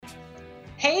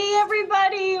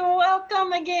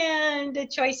welcome again to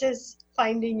Choices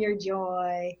Finding Your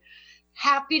Joy.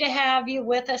 Happy to have you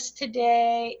with us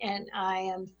today, and I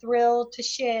am thrilled to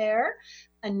share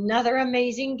another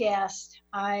amazing guest.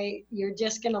 You're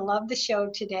just going to love the show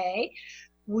today.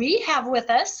 We have with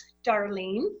us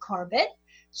Darlene Corbett.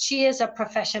 She is a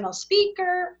professional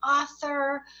speaker,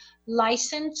 author,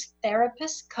 licensed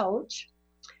therapist coach.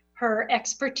 Her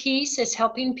expertise is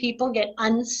helping people get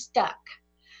unstuck.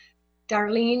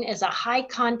 Darlene is a high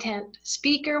content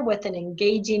speaker with an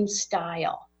engaging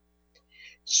style.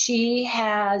 She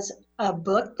has a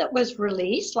book that was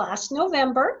released last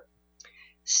November,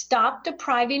 Stop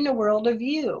Depriving the World of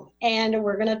You. And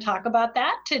we're going to talk about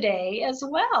that today as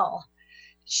well.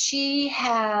 She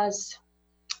has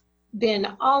been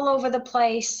all over the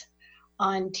place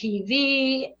on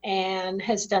TV and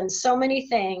has done so many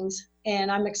things.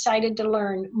 And I'm excited to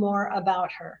learn more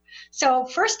about her. So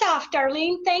first off,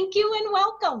 Darlene, thank you and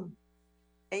welcome.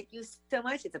 Thank you so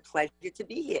much. It's a pleasure to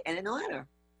be here and an honor.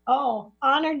 Oh,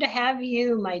 honored to have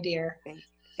you, my dear.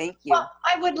 Thank you. Well,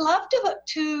 I would love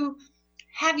to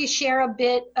have you share a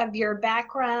bit of your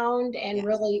background and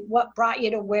really what brought you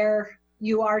to where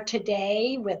you are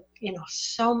today with,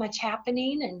 so much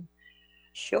happening. And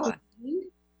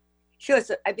Sure.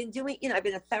 So I've been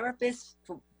a therapist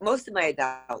for most of my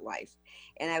adult life.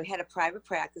 And I had a private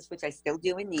practice, which I still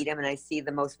do in Needham, and I see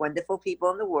the most wonderful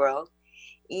people in the world.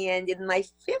 And in my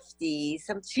 50s,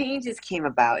 some changes came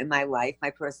about in my life, my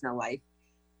personal life.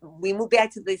 We moved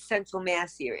back to the central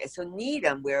Mass area. So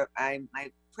Needham, where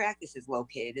my practice is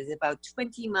located, is about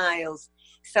 20 miles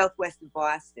southwest of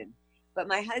Boston. But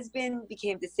my husband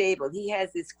became disabled. He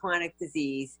has this chronic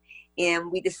disease.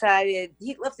 And we decided,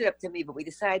 he left it up to me, but we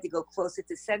decided to go closer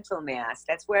to Central Mass.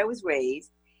 That's where I was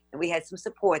raised, and we had some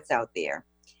supports out there.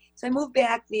 So I moved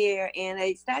back there, and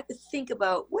I started to think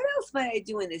about what else might I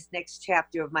do in this next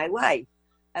chapter of my life.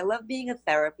 I love being a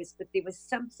therapist, but there was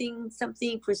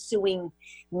something pursuing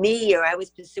me, or I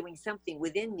was pursuing something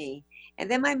within me.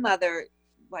 And then my mother,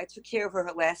 I took care of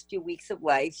her last few weeks of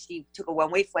life. She took a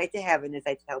one-way flight to heaven, as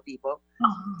I tell people.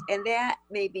 And that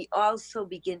made me also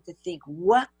begin to think,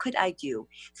 what could I do?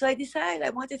 So I decided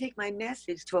I want to take my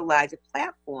message to a larger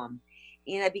platform.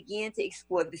 And I began to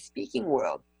explore the speaking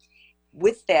world.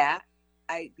 With that,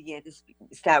 I began to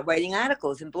start writing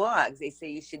articles and blogs. They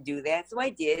say you should do that. So I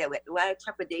did. I had a lot of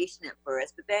trepidation at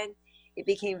first, but then it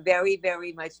became very,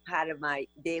 very much part of my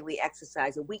daily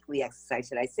exercise, or weekly exercise,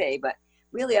 should I say. But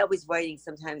really, I was writing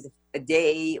sometimes a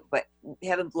day, but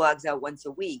having blogs out once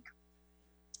a week.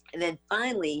 And then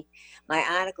finally, my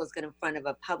articles got in front of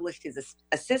a publisher's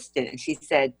assistant, and she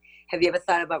said, "Have you ever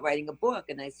thought about writing a book?"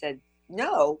 And I said,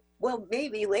 "No, well,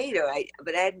 maybe later."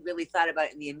 But I hadn't really thought about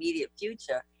it in the immediate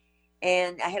future.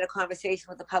 And I had a conversation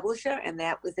with the publisher, and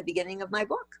that was the beginning of my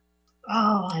book.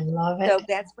 Oh, I love it. So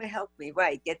that's what helped me,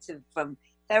 get from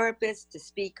therapist to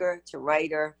speaker to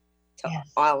writer to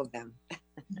all of them.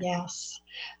 Yes,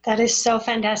 that is so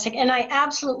fantastic. And I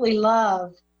absolutely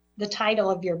love the title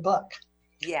of your book.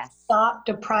 Yes. Stop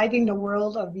Depriving the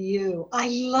World of You. I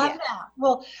love that.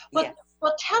 Well,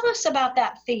 tell us about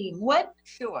that theme.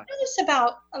 Sure. Tell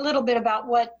us a little bit about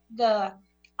what the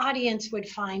audience would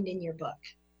find in your book.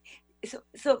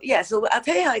 So I'll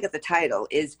tell you how I got the title.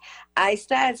 Is I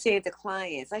started saying to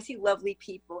clients, I see lovely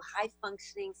people, high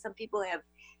functioning. Some people have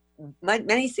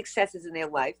many successes in their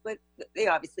life, but they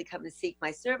obviously come to seek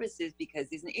my services because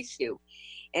there's an issue.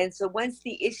 And so once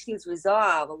the issues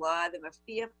resolve, a lot of them are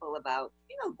fearful about,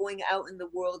 going out in the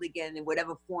world again in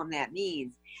whatever form that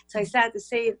means. So I started to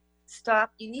say,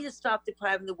 you need to stop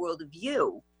depriving the world of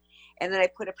you. And then I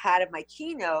put a part of my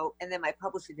keynote, and then my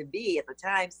publisher to be at the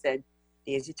time said,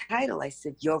 "There's your title." I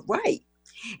said, "You're right."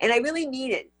 And I really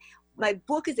mean it. My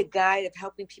book is a guide of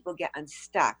helping people get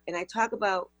unstuck. And I talk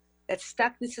about that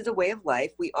stuckness is a way of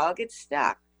life. We all get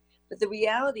stuck. But the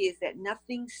reality is that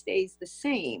nothing stays the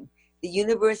same. The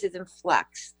universe is in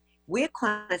flux. We're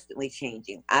constantly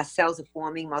changing. Our cells are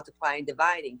forming, multiplying,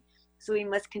 dividing. So we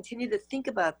must continue to think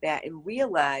about that and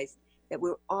realize that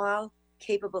we're all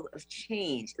capable of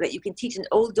change, that you can teach an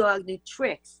old dog new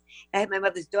tricks. I had my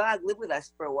mother's dog live with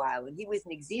us for a while, and he was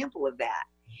an example of that.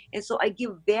 And so I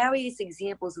give various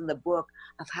examples in the book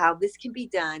of how this can be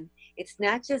done. It's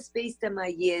not just based on my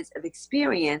years of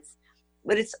experience,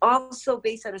 but it's also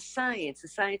based on the science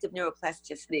of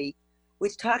neuroplasticity,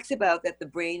 which talks about that the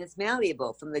brain is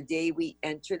malleable from the day we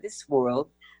enter this world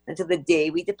until the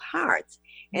day we depart.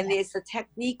 And there's a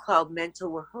technique called mental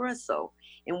rehearsal.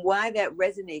 And why that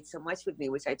resonates so much with me,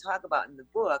 which I talk about in the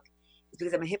book, is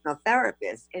because I'm a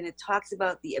hypnotherapist, and it talks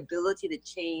about the ability to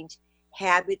change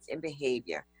habits and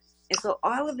behavior. And so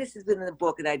all of this is within the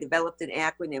book, and I developed an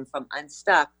acronym from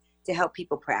unstuck to help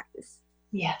people practice.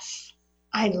 Yes.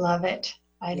 I love it.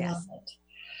 I Yes. love it.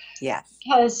 Yes.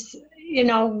 Because,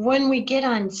 when we get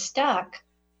unstuck,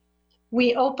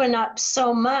 we open up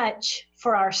so much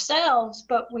for ourselves,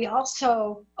 but we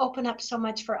also open up so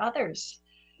much for others.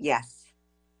 Yes.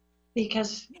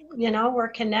 Because, we're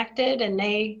connected, and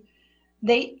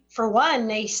they, for one,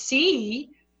 they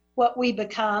see what we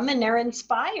become, and they're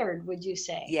inspired, would you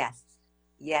say? Yes.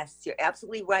 Yes, you're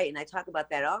absolutely right. And I talk about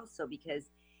that also because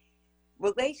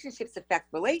relationships affect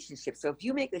relationships. So if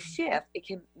you make a shift, it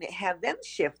can have them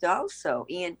shift also.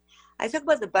 And I talk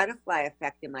about the butterfly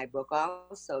effect in my book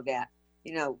also, that,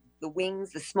 the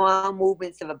wings, the small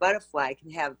movements of a butterfly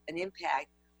can have an impact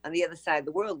on the other side of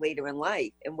the world later in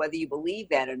life. And whether you believe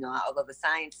that or not, although the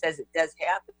science says it does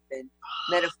happen,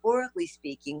 metaphorically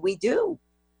speaking, we do.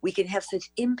 We can have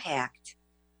such impact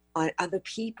on other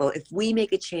people if we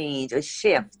make a change, a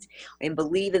shift, and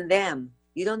believe in them.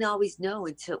 We don't always know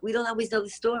the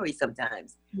story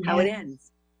sometimes, how it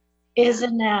ends.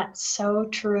 Isn't that so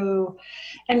true?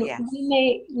 And Yes. we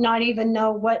may not even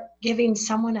know what giving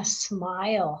someone a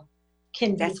smile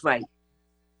can do. That's right.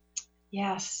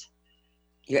 Yes.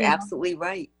 You're absolutely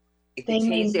right. It can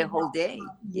change their whole day.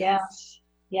 Yes.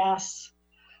 Yes.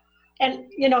 And,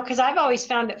 because I've always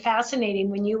found it fascinating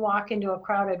when you walk into a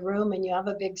crowded room and you have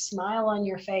a big smile on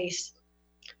your face,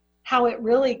 how it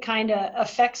really kind of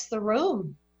affects the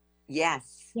room.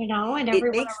 Yes. And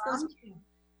everyone makes around you.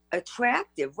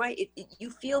 Attractive, right?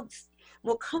 You feel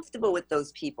more comfortable with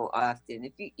those people often.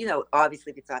 If you,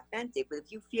 obviously if it's authentic, but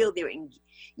if you feel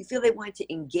you feel they want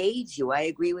to engage you, I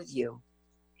agree with you.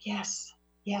 Yes.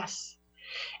 Yes.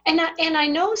 And I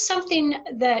know something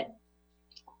that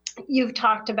you've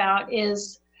talked about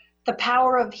is the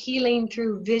power of healing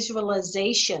through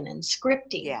visualization and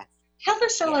scripting. Yes. Tell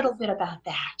us a little bit about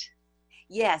that.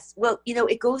 Yes. Well,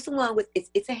 it goes along with,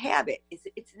 it's a habit.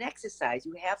 It's an exercise.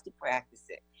 You have to practice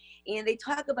it. And they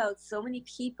talk about so many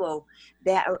people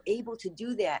that are able to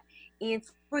do that. And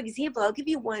for example, I'll give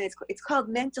you one. It's called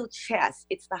mental chess.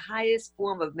 It's the highest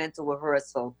form of mental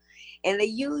rehearsal. And they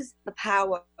use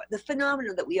the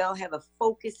phenomenon that we all have of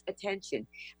focused attention.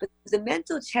 But the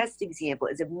mental chess example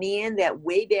is a man that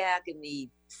way back in the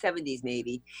 70s,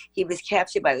 maybe, he was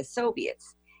captured by the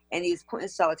Soviets. And he was put in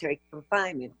solitary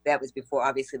confinement. That was before,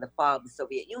 obviously, the fall of the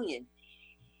Soviet Union.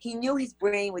 He knew his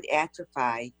brain would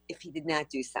atrophy if he did not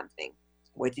do something.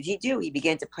 What did he do? He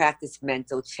began to practice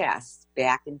mental chess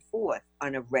back and forth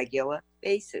on a regular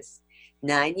basis.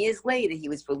 9 years later, he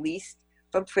was released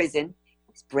from prison.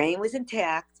 His brain was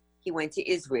intact. He went to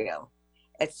Israel.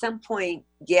 At some point,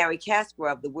 Garry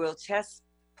Kasparov, the world chess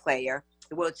player,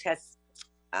 the world chess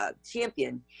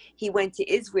champion, he went to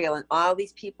Israel, and all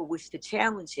these people wished to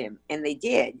challenge him, and they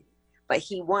did, but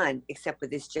he won, except for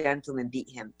this gentleman beat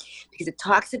him, because it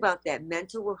talks about that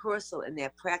mental rehearsal and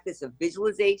that practice of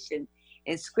visualization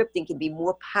and scripting can be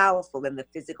more powerful than the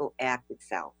physical act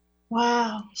itself.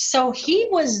 Wow. So he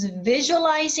was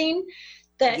visualizing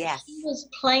that Yes. he was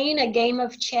playing a game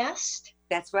of chess?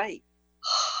 That's right.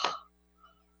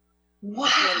 Wow.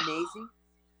 Isn't that amazing?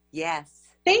 Yes.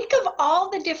 Think of all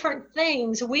the different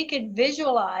things we could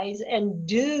visualize and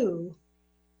do.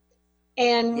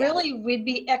 And really, we'd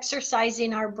be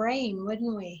exercising our brain,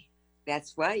 wouldn't we?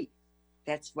 That's right.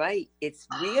 That's right. It's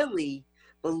really,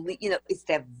 it's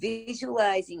that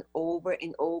visualizing over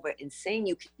and over and saying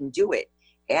you can do it,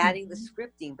 adding the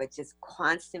scripting, but just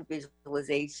constant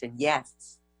visualization.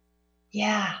 Yes.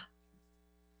 Yeah.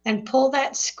 And pull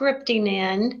that scripting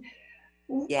in.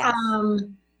 Yes.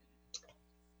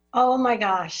 Oh my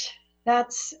gosh.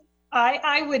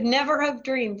 I would never have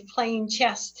dreamed playing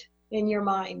chess in your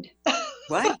mind.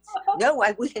 Right. No,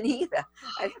 I wouldn't either.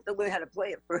 I'd have to learn how to play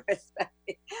it first.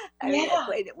 I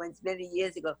played it once many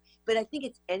years ago. But I think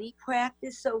it's any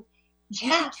practice. So you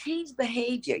can change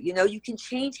behavior. You can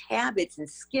change habits and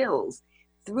skills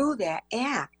through that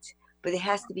act. But it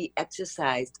has to be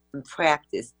exercised and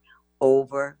practiced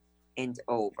over and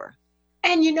over.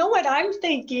 And you know what I'm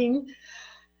thinking,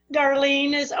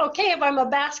 Darlene, is okay, if I'm a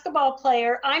basketball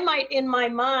player, I might in my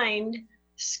mind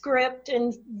script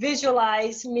and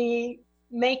visualize me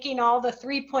making all the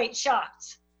 3-point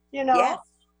shots, Yes.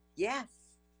 Yes.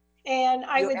 And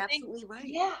I would absolutely think, right.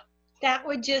 Yeah, that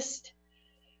would just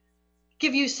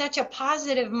give you such a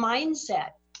positive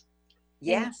mindset.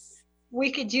 Yes. And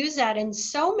we could use that in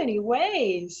so many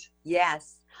ways.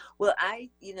 Yes. Well, I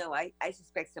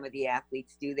suspect some of the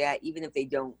athletes do that, even if they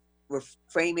don't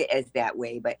frame it as that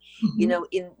way. But,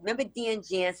 remember Dan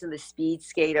Jansen, the speed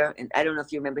skater? And I don't know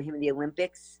if you remember him in the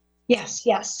Olympics. Yes.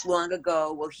 Long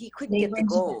ago. Well, he couldn't get the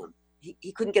gold.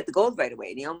 he couldn't get the gold right away,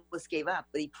 and he almost gave up.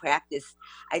 But he practiced,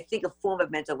 I think, a form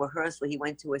of mental rehearsal. He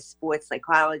went to a sports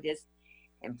psychologist,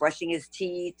 and brushing his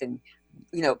teeth, and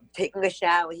taking a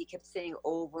shower. He kept saying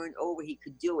over and over he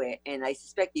could do it, and I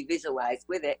suspect he visualized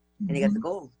with it, and he got the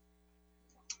gold.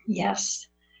 Yes.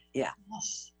 Yeah.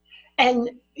 Yes. And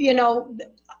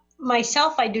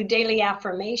myself, I do daily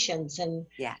affirmations, and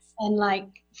yes, and like,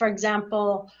 for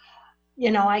example,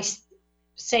 I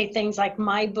say things like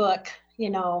my book,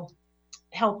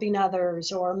 helping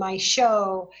others, or my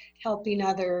show, helping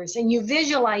others, and you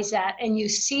visualize that and you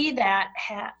see that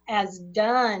as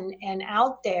done and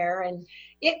out there, and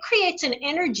it creates an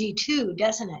energy too,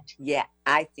 doesn't it? Yeah,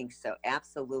 I think so.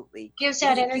 Absolutely. Gives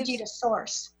that energy to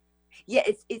source. Yeah,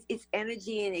 it's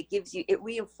energy, and it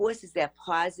reinforces that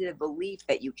positive belief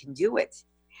that you can do it.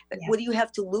 Yeah. What do you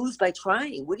have to lose by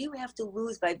trying? What do you have to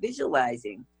lose by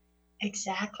visualizing?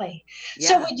 Exactly. Yeah.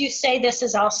 So would you say this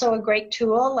is also a great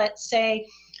tool? Let's say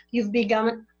you've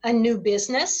begun a new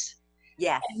business.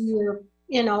 Yes. And you're,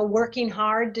 working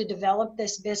hard to develop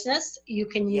this business. You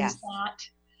can use that.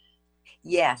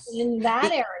 Yes. In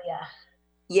that area.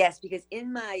 Yes, because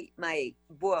in my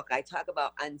book, I talk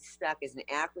about Unstuck as an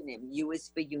acronym. U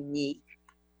is for unique,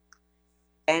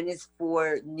 N is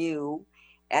for new,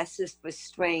 S is for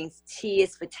strength, T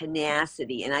is for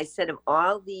tenacity. And I said of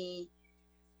all the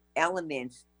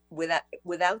elements,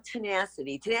 without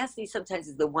tenacity sometimes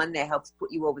is the one that helps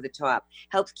put you over the top,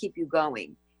 helps keep you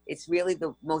going. It's really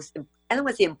the most, I don't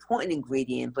want to say important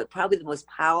ingredient, but probably the most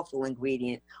powerful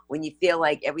ingredient when you feel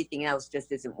like everything else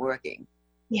just isn't working.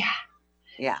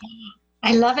 Yeah.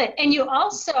 I love it. And you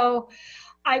also,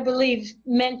 I believe,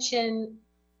 mention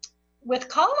with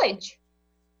college.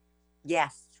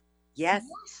 Yes.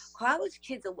 College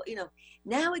kids,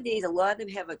 nowadays, a lot of them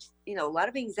have a lot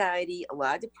of anxiety, a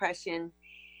lot of depression.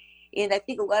 And I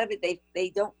think a lot of it,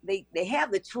 they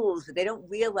have the tools, but they don't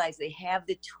realize they have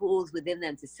the tools within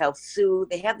them to self-soothe.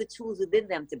 They have the tools within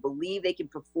them to believe they can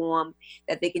perform,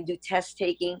 that they can do test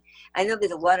taking. I know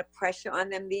there's a lot of pressure on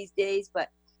them these days, but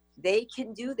they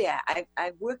can do that.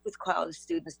 I've worked with college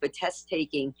students for test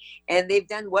taking, and they've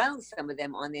done well, some of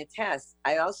them, on their tests.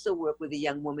 I also worked with a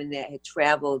young woman that had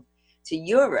traveled to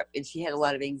Europe, and she had a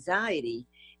lot of anxiety.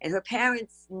 And her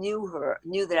parents knew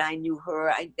that I knew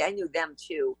her. I knew them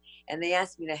too. And they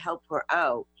asked me to help her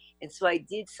out. And so I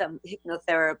did some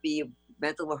hypnotherapy,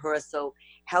 mental rehearsal,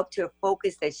 helped her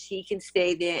focus that she can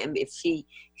stay there. And if she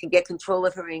can get control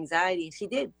of her anxiety, and she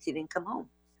did. She didn't come home.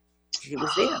 She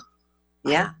was there.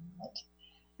 Yeah.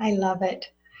 I love it.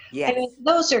 Yes. I mean,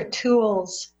 those are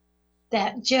tools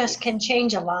that just can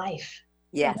change a life.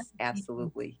 Yes,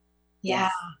 absolutely. Yeah.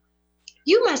 Yes.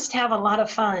 You must have a lot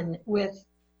of fun with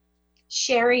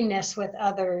sharing this with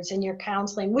others in your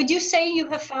counseling. Would you say you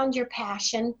have found your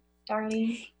passion,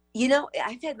 Darlene?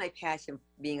 I've had my passion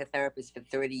being a therapist for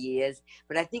 30 years,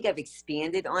 but I think I've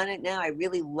expanded on it now. I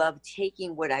really love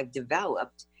taking what I've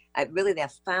developed,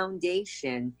 that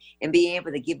foundation, and being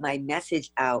able to give my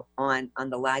message out on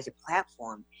the larger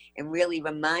platform, and really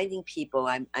reminding people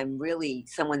I'm really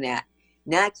someone that,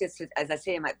 not just, as I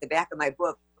say in the back of my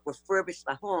book, refurbish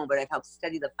the home, but I've helped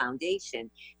study the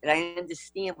foundation, that I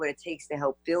understand what it takes to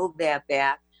help build that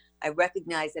back. I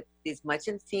recognize that there's much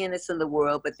unfairness in the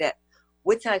world, but that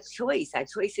what's our choice? Our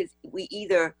choice is we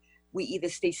either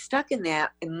stay stuck in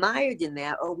that, mired in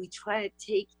that, or we try to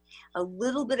take a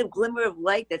little bit of glimmer of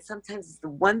light that sometimes is the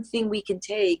one thing we can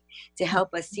take to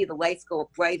help us see the lights go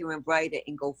brighter and brighter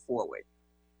and go forward.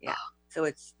 Yeah. So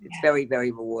it's very,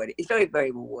 very rewarding. It's very,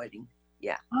 very rewarding.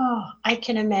 Yeah. Oh, I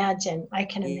can imagine.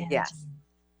 Yes.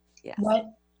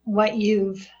 What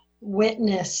you've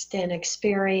witnessed and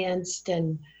experienced,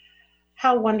 and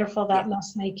how wonderful that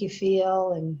must make you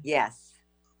feel. And yes.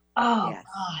 Oh yes.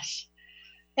 gosh.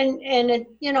 And it,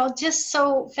 just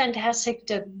so fantastic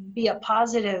to be a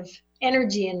positive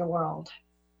energy in the world.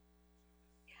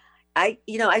 I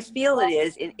feel it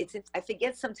is. I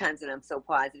forget sometimes that I'm so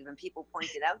positive, and people point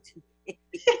it out to me.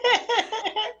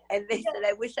 And they said,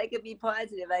 I wish I could be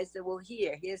positive. I said, well,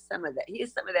 here's some of that.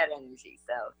 Here's some of that energy.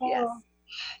 So, yes.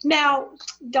 Now,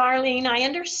 Darlene, I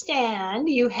understand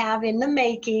you have in the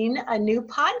making a new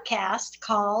podcast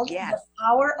called The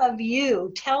Power of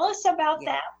You. Tell us about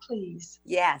that, please.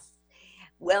 Yes.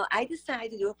 Well, I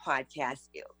decided to do a podcast.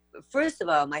 First of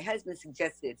all, my husband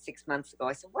suggested it 6 months ago.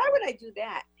 I said, why would I do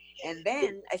that? And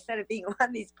then I started being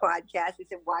on these podcasts. I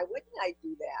said, why wouldn't I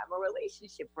do that? I'm a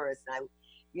relationship person.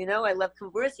 I love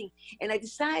conversing. And I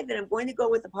decided that I'm going to go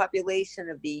with the population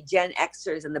of the Gen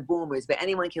Xers and the Boomers, but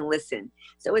anyone can listen.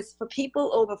 So it's for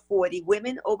people over 40,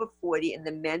 women over 40, and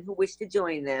the men who wish to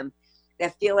join them,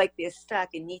 that feel like they're stuck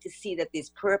and need to see that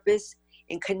there's purpose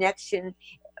and connection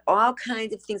all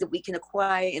kinds of things that we can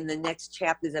acquire in the next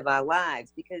chapters of our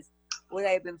lives. Because what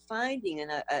I've been finding,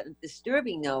 and a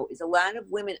disturbing note, is a lot of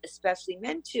women, especially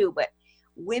men too, but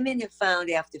women have found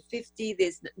after 50,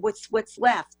 there's what's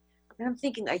left. And I'm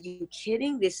thinking, are you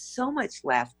kidding? There's so much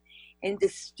left. And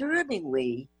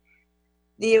disturbingly,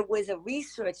 there was a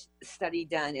research study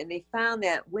done, and they found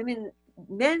that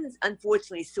men's,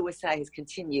 unfortunately, suicide has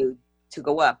continued to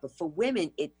go up. But for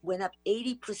women, it went up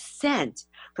 80%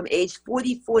 from age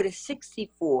 44 to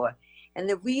 64. And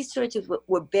the researchers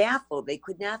were baffled. They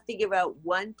could not figure out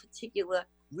one particular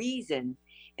reason.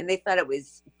 And they thought it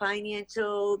was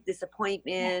financial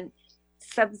disappointment,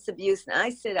 substance abuse. And I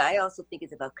said, I also think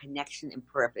it's about connection and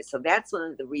purpose. So that's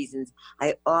one of the reasons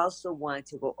I also want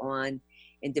to go on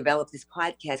and develop this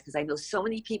podcast, because I know so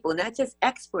many people, not just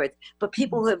experts, but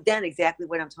people who have done exactly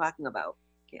what I'm talking about.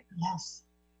 Yeah.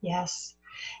 Yes.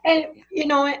 And,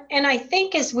 and I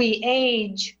think as we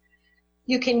age,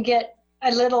 you can get a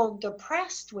little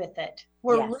depressed with it.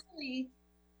 Really,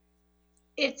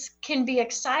 it can be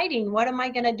exciting. What am I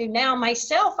going to do now?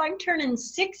 Myself, I'm turning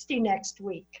 60 next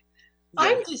week. Yes.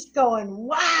 I'm just going,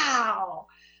 wow.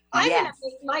 I'm going to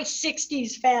make my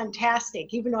 60s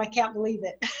fantastic, even though I can't believe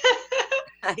it.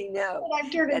 I know. But I'm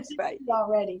turning 60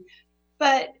 already.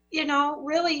 But,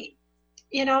 really,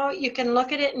 you can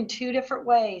look at it in two different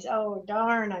ways. Oh,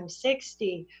 darn, I'm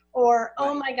 60. Or,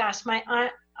 oh my gosh,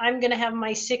 I'm going to have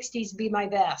my 60s be my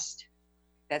best.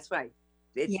 That's right.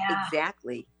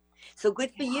 Exactly. So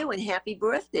good for you, and happy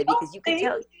birthday, because you can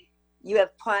tell you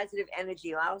have positive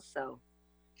energy also.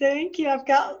 Thank you. I've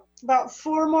got about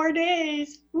 4 more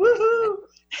days. Woohoo!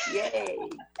 Yay.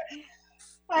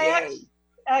 I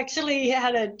actually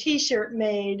had a t-shirt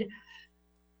made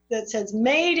that says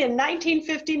made in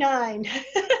 1959.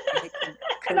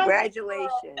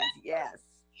 Congratulations. Yes.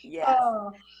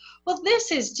 Oh, well,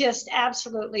 this is just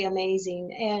absolutely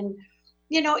amazing. And,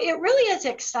 it really is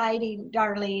exciting,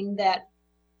 Darlene, that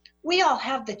we all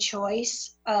have the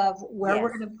choice of where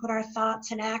we're going to put our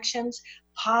thoughts and actions,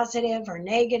 positive or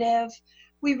negative.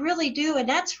 We really do. And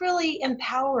that's really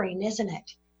empowering, isn't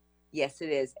it? Yes, it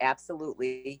is.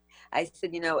 Absolutely. I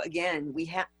said, again,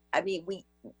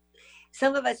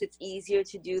 some of us, it's easier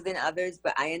to do than others,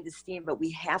 but I understand, but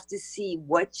we have to see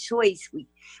what choice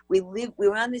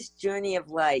we're on this journey of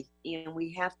life, and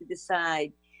we have to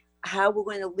decide how we're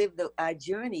going to live our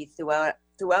journey throughout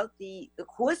the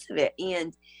course of it.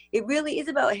 And it really is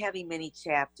about having many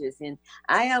chapters. And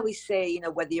I always say,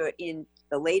 whether you're in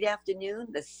the late afternoon,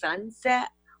 the sunset,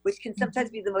 which can sometimes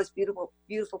be the most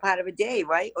beautiful part of a day,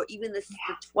 right? Or even the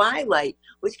twilight,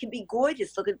 which can be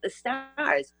gorgeous. Look at the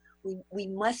stars. We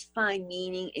must find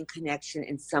meaning and connection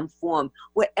in some form,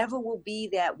 whatever will be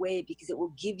that way, because it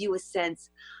will give you a sense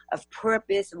of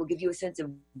purpose. It will give you a sense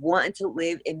of wanting to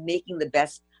live and making the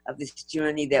best of this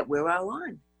journey that we're all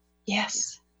on.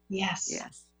 Yes.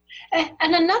 And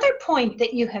another point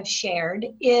that you have shared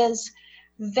is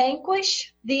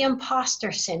vanquish the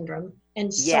imposter syndrome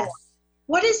and so on.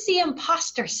 What is the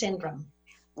imposter syndrome?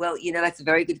 Well, that's a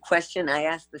very good question. I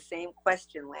asked the same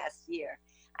question last year.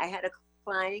 I had a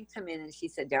client come in and she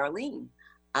said, Darlene,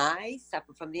 I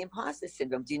suffer from the imposter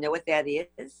syndrome. Do you know what that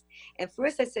is? And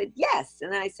first I said, yes.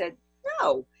 And then I said,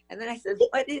 no. And then I said,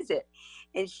 what is it?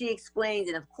 And she explained,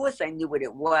 and of course I knew what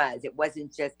it was. It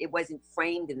wasn't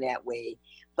framed in that way.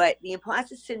 But the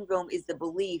imposter syndrome is the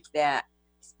belief that,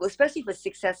 especially for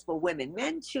successful women,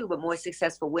 men too, but more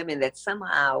successful women, that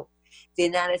somehow they're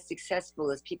not as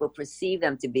successful as people perceive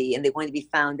them to be, and they're going to be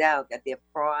found out that they're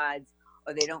frauds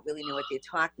or they don't really know what they're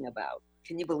talking about.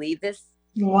 Can you believe this?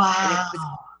 Wow.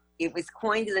 It was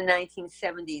coined in the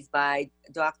 1970s by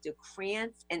Dr.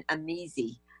 Krantz and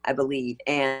Amizi, I believe,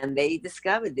 and they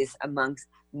discovered this amongst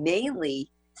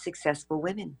mainly successful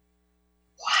women.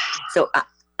 Wow. So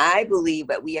I believe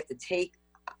that we have to take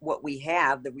what we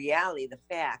have, the reality, the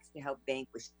facts, to help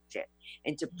vanquish it,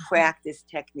 and to practice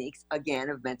techniques, again,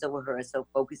 of mental rehearsal,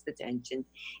 focused attention,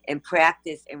 and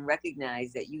practice and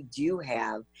recognize that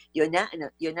you're not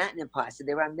an imposter.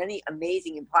 There are many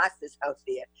amazing imposters out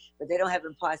there, but they don't have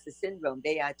imposter syndrome.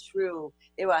 They're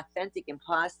authentic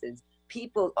imposters.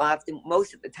 People often,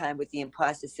 most of the time with the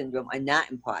imposter syndrome, are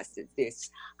not imposters. They're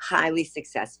highly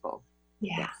successful.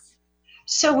 Yeah. Yes.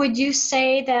 So would you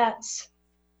say that's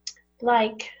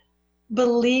like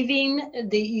believing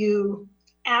that you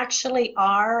actually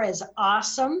are as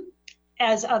awesome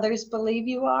as others believe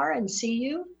you are and see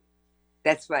you?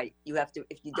 That's right. You have to,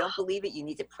 if you don't believe it, you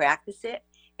need to practice it,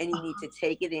 and you need to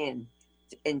take it in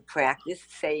and practice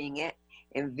saying it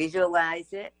and visualize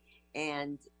it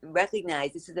and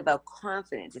recognize this is about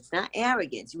confidence. It's not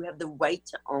arrogance. You have the right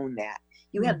to own that.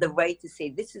 You have the right to say,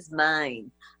 this is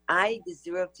mine. I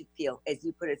deserve to feel, as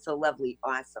you put it so lovely,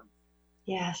 awesome.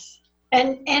 Yes.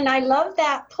 And I love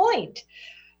that point.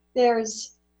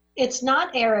 It's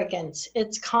not arrogance,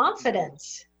 it's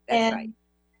confidence. That's right.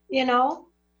 You know,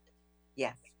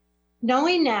 yes,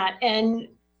 knowing that and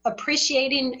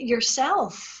appreciating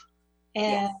yourself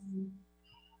and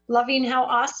loving how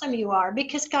awesome you are,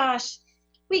 because gosh,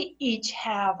 we each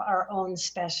have our own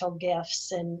special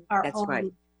gifts and our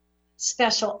own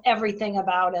special everything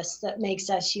about us that makes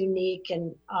us unique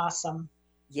and awesome.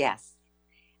 Yes.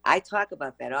 I talk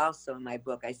about that also in my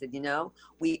book. I said,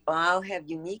 we all have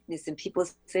uniqueness, and people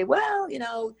say, well,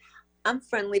 I'm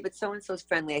friendly, but so-and-so's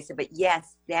friendly. I said, but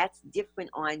yes, that's different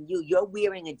on you. You're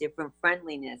wearing a different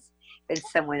friendliness than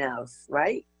someone else,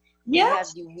 right?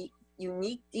 Yes. We have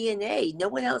unique DNA. No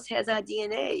one else has our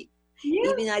DNA.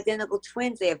 Yes. Even identical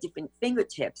twins, they have different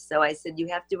fingertips. So I said, you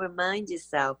have to remind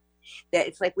yourself that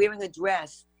it's like wearing a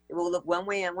dress. It will look one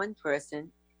way on one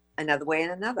person, another way on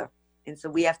another. And so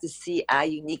we have to see our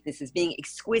uniqueness as being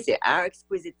exquisite, our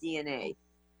exquisite DNA.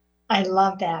 I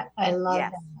love that. I love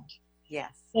that.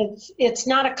 Yes. It's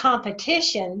not a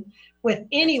competition with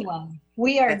anyone. Right.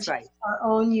 We are our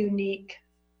own unique,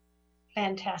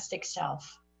 fantastic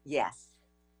self. Yes.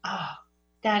 Oh,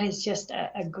 that is just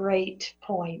a great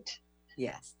point.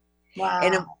 Yes. Wow.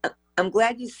 And I'm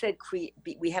glad you said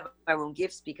we have our own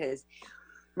gifts, because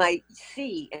my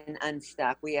C in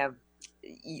Unstuck, we have,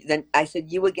 then I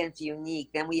said U again for unique.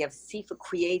 Then we have C for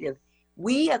creative.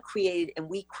 We are created and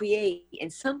we create.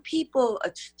 And some people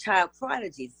are child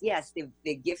prodigies. Yes,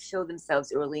 their gifts show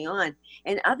themselves early on,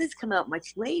 and others come out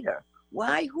much later.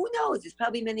 Why? Who knows? There's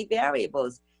probably many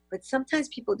variables. But sometimes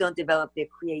people don't develop their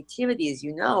creativity, as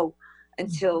you know,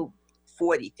 until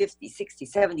 40, 50, 60,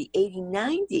 70, 80,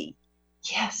 90.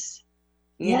 Yes.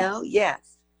 You know?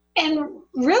 Yes. And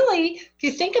really, if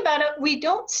you think about it, we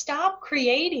don't stop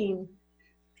creating.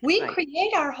 We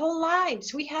create our whole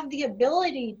lives. We have the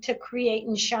ability to create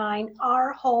and shine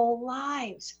our whole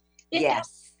lives. It doesn't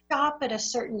stop at a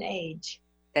certain age.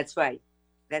 That's right.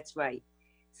 That's right.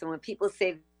 So when people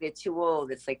say they're too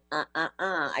old, it's like,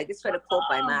 I just read a quote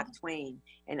by Mark Twain,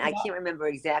 and I can't remember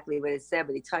exactly what it said,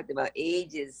 but he talked about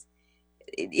ages.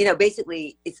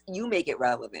 Basically, it's you make it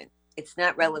relevant. It's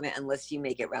not relevant unless you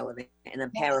make it relevant. And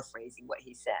I'm paraphrasing what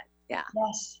he said. Yeah.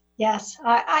 Yes.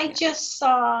 I just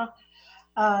saw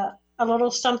a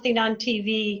little something on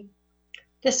TV.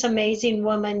 This amazing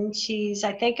woman,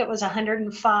 I think it was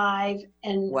 105,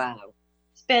 and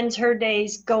spends her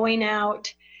days going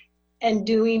out and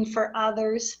doing for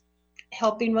others,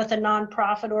 helping with a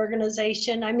nonprofit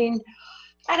organization. I mean,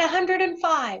 at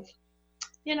 105,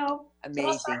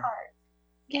 amazing.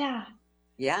 Yeah.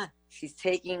 Yeah. She's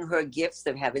taking her gifts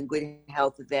of having good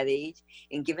health at that age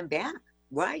and giving back.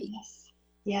 Right.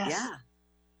 Yes.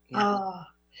 Yeah.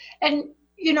 And,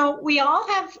 we all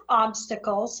have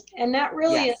obstacles, and that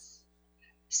really is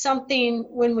something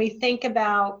when we think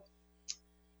about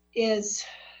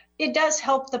it does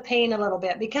help the pain a little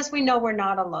bit, because we know we're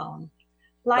not alone.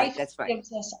 Life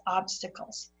gives us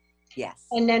obstacles. Yes.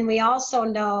 And then we also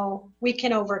know we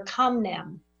can overcome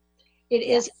them. It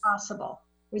is possible.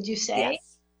 Would you say?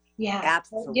 Yes. Yeah.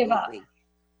 Absolutely. Don't give up.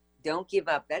 Don't give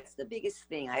up. That's the biggest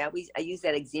thing. I use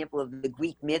that example of the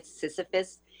Greek myth,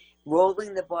 Sisyphus,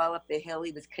 rolling the ball up the hill.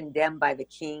 He was condemned by the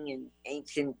king in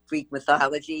ancient Greek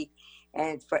mythology,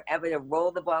 and forever to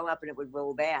roll the ball up and it would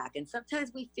roll back. And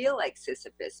sometimes we feel like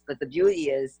Sisyphus, but the beauty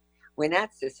is we're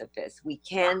not Sisyphus. We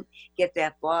can get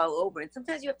that ball over. And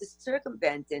sometimes you have to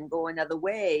circumvent and go another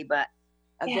way, but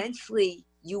eventually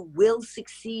you will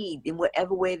succeed in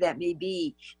whatever way that may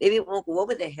be. Maybe it won't go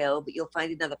over the hill, but you'll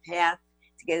find another path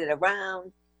to get it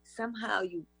around. Somehow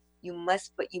you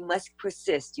must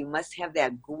persist. You must have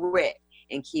that grit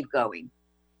and keep going.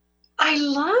 I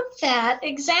love that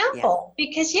example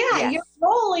because you're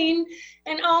rolling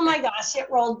and oh my gosh, it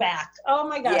rolled back. Oh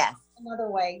my gosh, another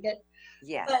way. But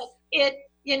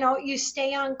you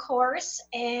stay on course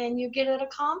and you get it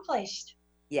accomplished.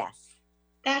 Yes.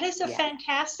 That is a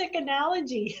fantastic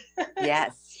analogy.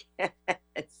 Yes.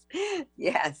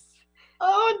 Yes.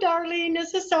 Oh, Darlene,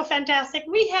 this is so fantastic.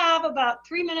 We have about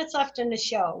 3 minutes left in the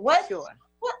show. What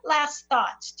last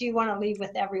thoughts do you want to leave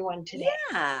with everyone today?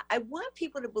 Yeah, I want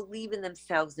people to believe in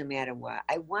themselves no matter what.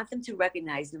 I want them to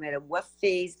recognize no matter what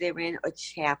phase they're in or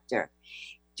chapter.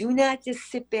 Do not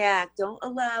just sit back. Don't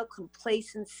allow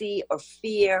complacency or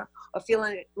fear or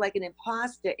feeling like an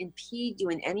imposter impede you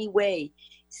in any way.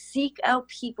 Seek out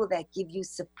people that give you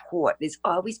support. There's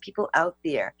always people out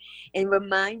there. And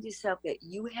remind yourself that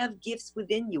you have gifts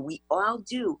within you. We all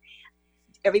do.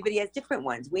 Everybody has different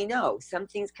ones. We know some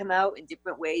things come out in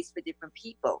different ways for different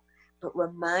people. But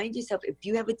remind yourself, if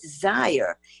you have a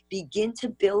desire, begin to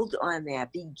build on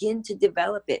that. Begin to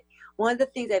develop it. One of the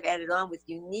things I've added on with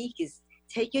unique is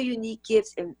take your unique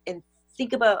gifts and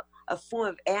think about a form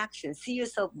of action. See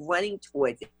yourself running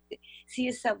towards it. See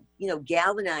yourself,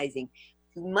 galvanizing.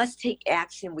 You must take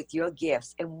action with your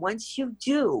gifts. And once you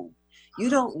do, you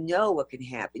don't know what can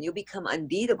happen. You'll become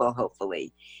unbeatable,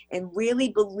 hopefully. And really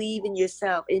believe in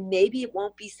yourself. And maybe it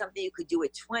won't be something you could do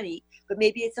at 20, but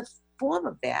maybe it's a form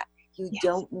of that. You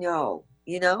don't know,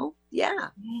 Yeah. Yes.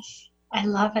 I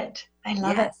love it. I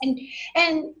love it.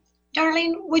 And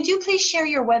Darlene, would you please share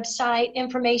your website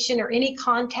information or any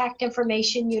contact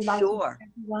information you'd like to share with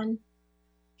everyone?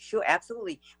 Sure,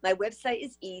 absolutely. My website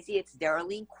is easy. It's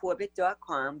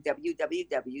DarleneCorbett.com,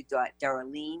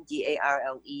 www.Darlene,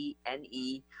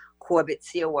 Darlene, Corbett,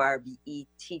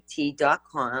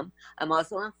 Corbett.com. I'm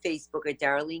also on Facebook at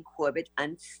Darlene Corbett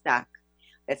Unstuck.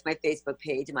 That's my Facebook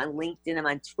page. I'm on LinkedIn. I'm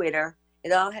on Twitter.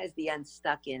 It all has the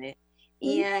Unstuck in it.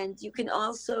 And you can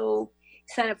also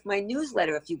sign up for my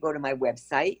newsletter if you go to my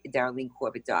website,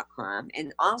 DarleneCorbett.com.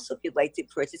 And also, if you'd like to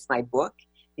purchase my book,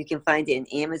 you can find it in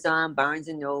Amazon, Barnes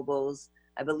 & Nobles.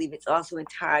 I believe it's also in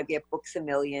Target, Books A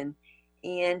Million.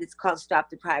 And it's called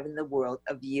Stop Depriving the World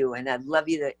of You. And I'd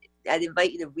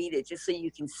invite you to read it just so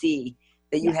you can see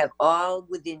that you have all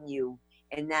within you.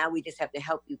 And now we just have to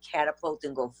help you catapult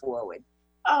and go forward.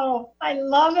 Oh, I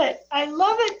love it. I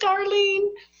love it, Darlene.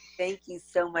 Thank you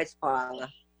so much, Paula.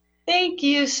 Thank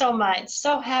you so much.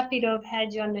 So happy to have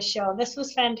had you on the show. This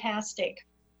was fantastic.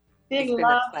 Big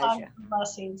love, hugs, and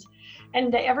blessings.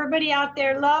 And to everybody out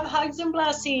there, love, hugs, and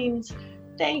blessings.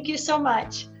 Thank you so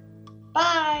much.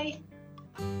 Bye.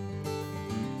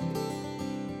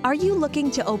 Are you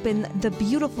looking to open the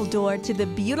beautiful door to the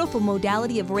beautiful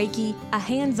modality of Reiki, a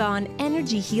hands-on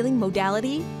energy healing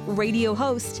modality? Radio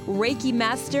host, Reiki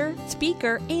master,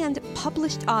 speaker, and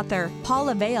published author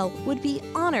Paula Vail would be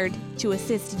honored to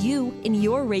assist you in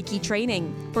your Reiki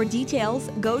training. For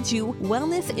details, go to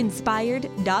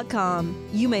wellnessinspired.com.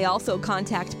 You may also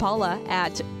contact Paula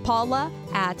at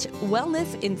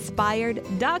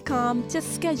wellnessinspired.com to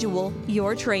schedule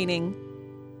your training.